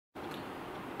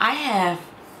I have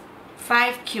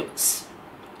 5 cubes.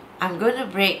 I'm going to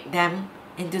break them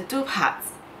into 2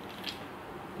 parts.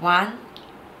 1,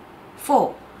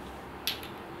 4.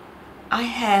 I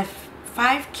have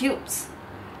 5 cubes.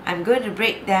 I'm going to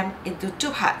break them into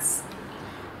 2 parts.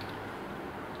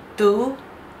 2,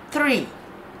 3.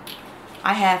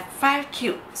 I have 5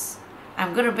 cubes.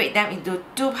 I'm going to break them into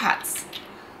 2 parts.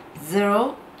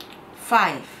 0,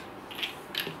 5.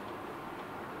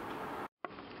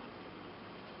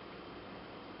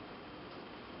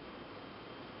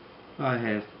 I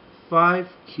have 5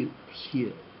 cubes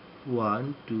here.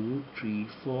 1, 2, 3,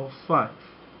 4, 5.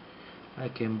 I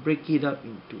can break it up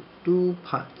into 2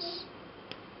 parts.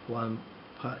 One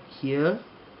part here,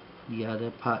 the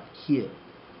other part here.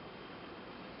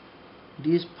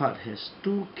 This part has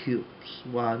 2 cubes.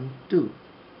 1, 2.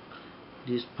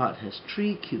 This part has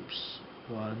 3 cubes.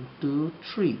 1, 2,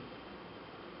 3.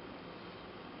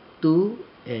 2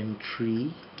 and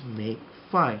 3 make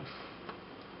 5.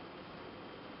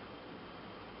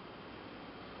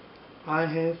 I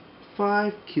have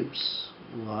 5 cubes.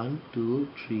 1, 2,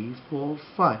 3, 4,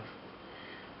 5.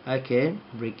 I can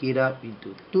break it up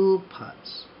into 2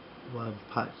 parts. One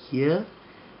part here,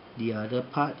 the other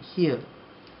part here.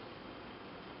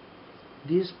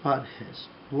 This part has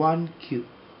 1 cube.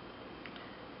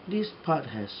 This part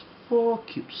has 4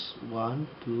 cubes. 1,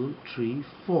 2, 3,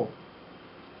 4.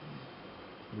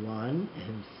 1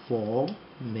 and 4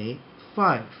 make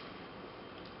 5.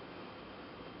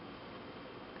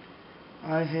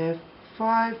 I have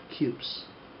 5 cubes.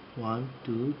 1,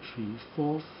 2, 3,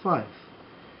 4, 5.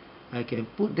 I can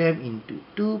put them into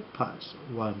 2 parts.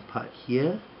 One part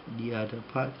here, the other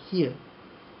part here.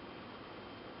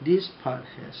 This part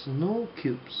has no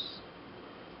cubes.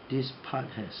 This part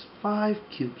has 5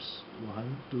 cubes.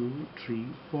 1, 2, 3,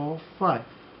 4, 5.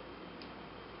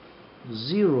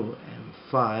 0 and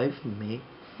 5 make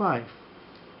 5.